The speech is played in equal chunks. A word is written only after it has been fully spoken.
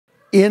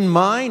In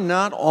my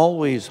not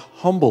always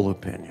humble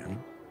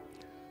opinion,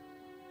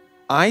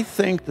 I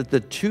think that the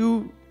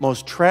two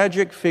most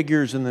tragic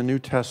figures in the New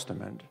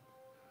Testament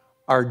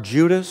are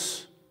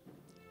Judas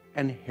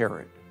and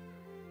Herod,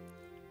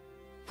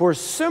 for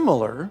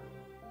similar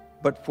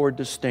but for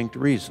distinct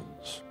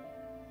reasons.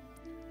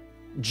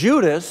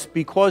 Judas,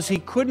 because he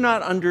could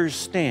not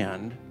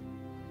understand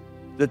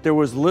that there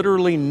was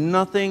literally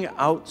nothing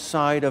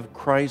outside of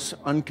Christ's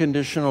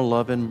unconditional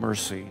love and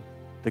mercy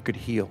that could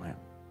heal him.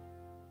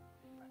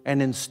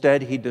 And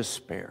instead he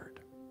despaired.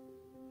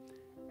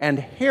 And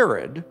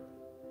Herod,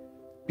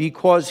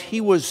 because he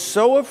was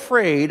so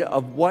afraid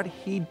of what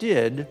he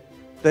did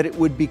that it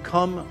would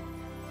become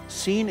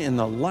seen in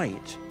the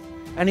light,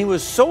 and he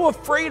was so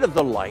afraid of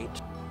the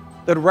light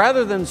that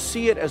rather than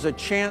see it as a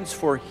chance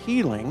for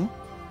healing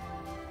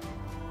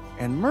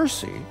and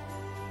mercy,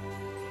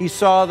 he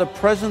saw the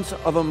presence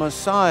of a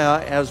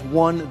Messiah as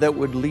one that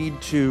would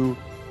lead to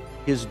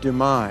his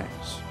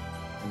demise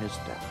and his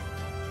death.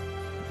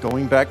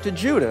 Going back to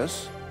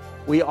Judas,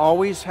 we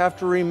always have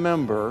to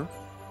remember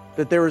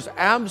that there is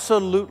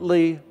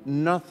absolutely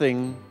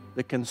nothing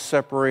that can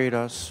separate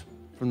us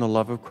from the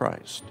love of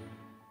Christ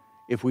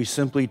if we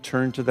simply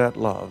turn to that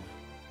love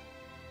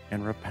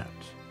and repent.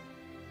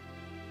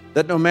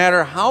 That no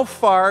matter how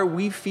far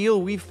we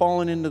feel we've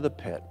fallen into the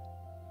pit,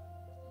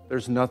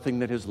 there's nothing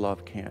that his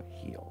love can't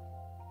heal.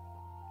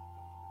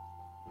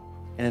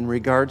 And in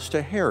regards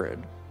to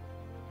Herod,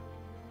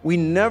 we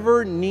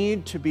never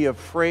need to be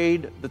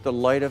afraid that the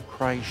light of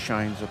Christ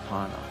shines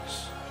upon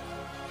us.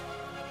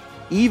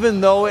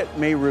 Even though it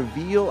may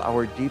reveal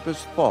our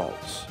deepest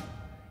faults,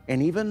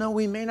 and even though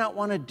we may not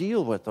want to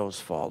deal with those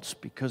faults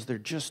because they're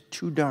just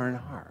too darn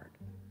hard.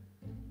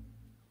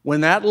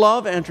 When that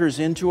love enters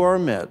into our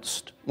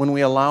midst, when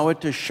we allow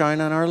it to shine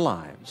on our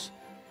lives,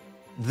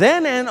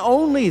 then and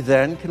only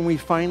then can we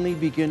finally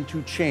begin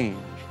to change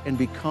and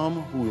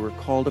become who we were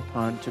called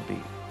upon to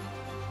be,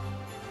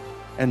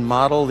 and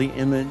model the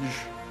image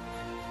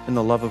and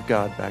the love of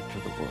God back to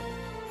the world.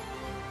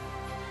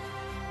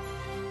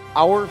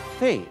 Our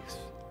faith,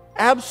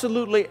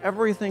 absolutely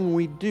everything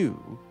we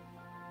do,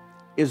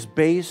 is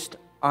based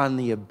on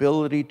the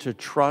ability to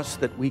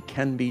trust that we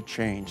can be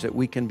changed, that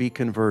we can be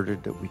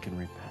converted, that we can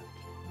repent.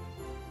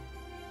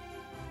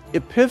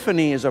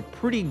 Epiphany is a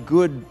pretty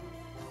good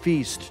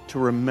feast to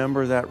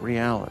remember that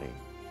reality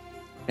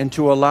and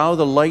to allow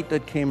the light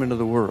that came into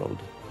the world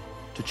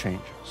to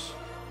change us.